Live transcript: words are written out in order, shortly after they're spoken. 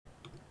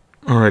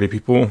Alrighty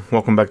people,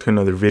 welcome back to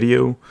another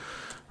video.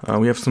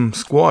 We have some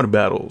squad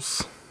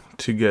battles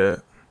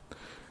to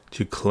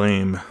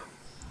claim.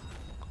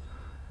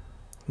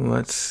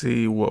 Let's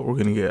see what we're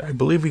gonna get. I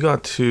believe we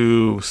got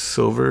to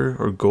silver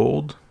or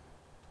gold.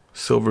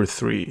 Silver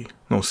 3.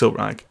 No,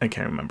 silver, I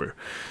can't remember.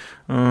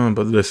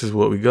 But this is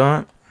what we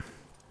got.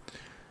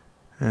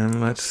 And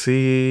let's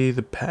see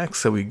the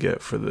packs that we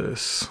get for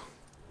this.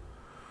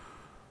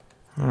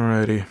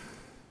 Alrighty.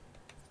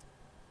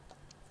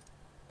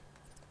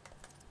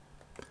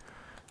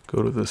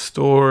 Go to the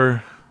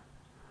store.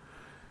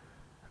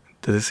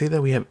 Does it say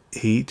that we have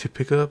 8 to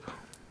pick up?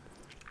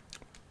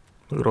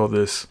 Look at all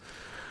this.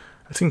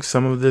 I think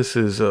some of this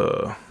is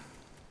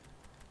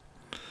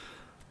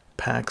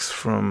packs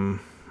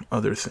from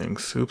other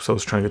things. Oops, I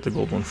was trying to get the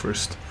gold one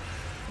first.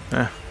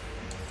 I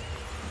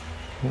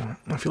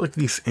feel like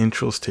these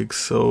intros take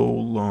so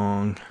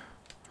long.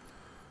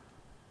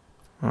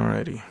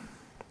 Alrighty.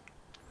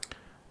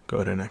 Go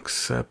ahead and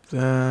accept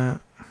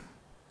that.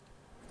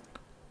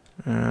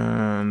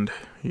 And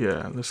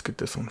yeah, let's get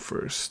this one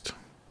first.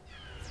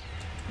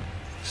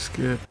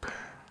 Skip.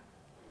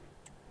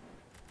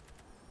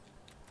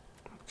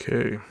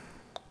 Okay.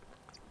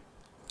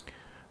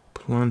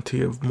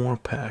 Plenty of more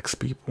packs,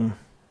 people.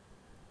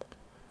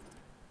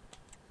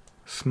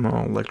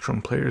 Small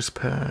Electron Players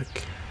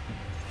pack.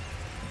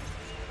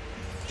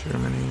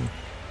 Germany.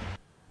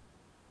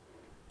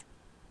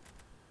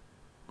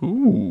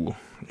 Ooh,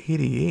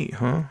 88,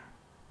 huh?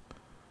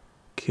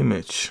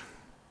 Kimmich.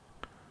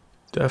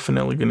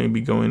 Definitely going to be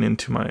going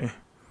into my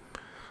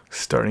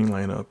starting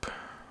lineup.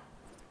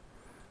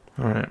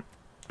 Alright,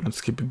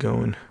 let's keep it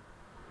going.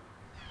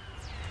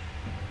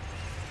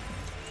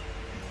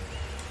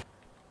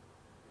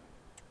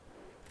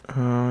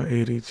 Uh,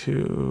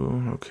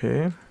 82,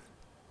 okay.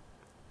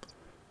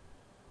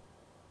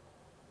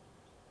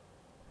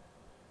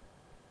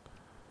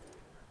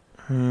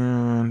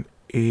 And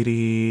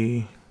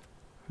 80,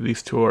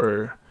 these two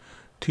are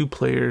 2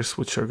 players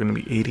which are going to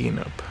be 80 and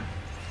up.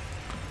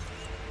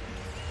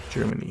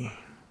 Germany.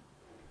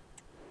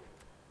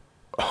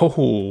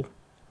 Oh,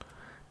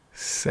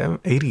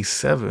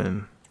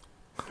 87.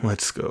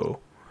 Let's go.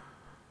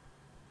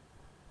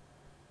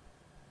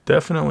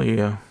 Definitely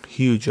a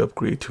huge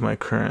upgrade to my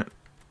current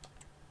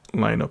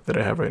lineup that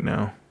I have right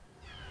now.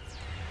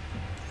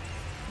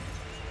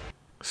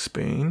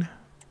 Spain.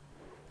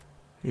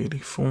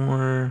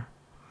 84.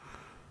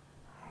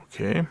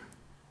 Okay.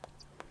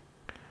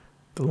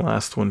 The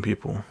last one,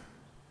 people.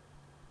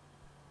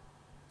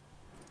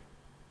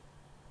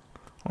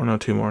 Oh no,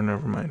 2 more,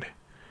 never mind.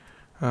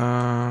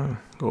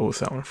 Go with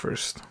that one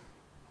first.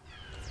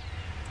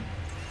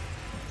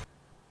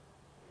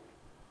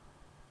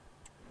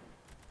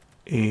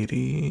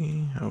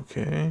 $80,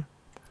 okay.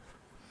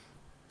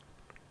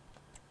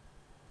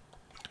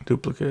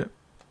 Duplicate.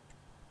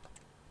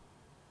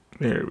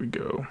 There we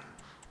go.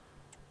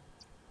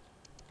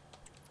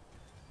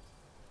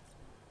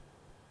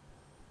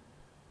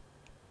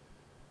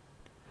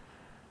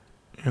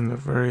 And the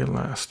very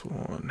last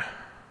one.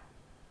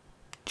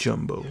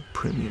 Jumbo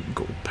Premium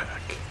Gold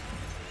Pack.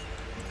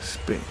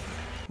 Spain,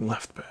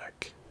 left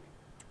back.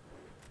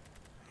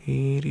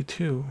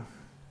 82.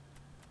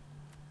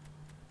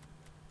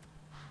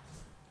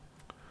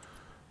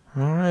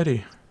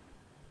 Alrighty.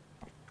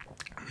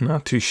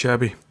 Not too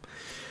shabby.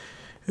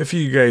 If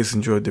you guys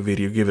enjoyed the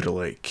video, give it a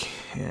like.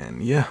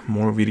 And yeah,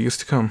 more videos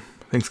to come.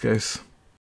 Thanks, guys.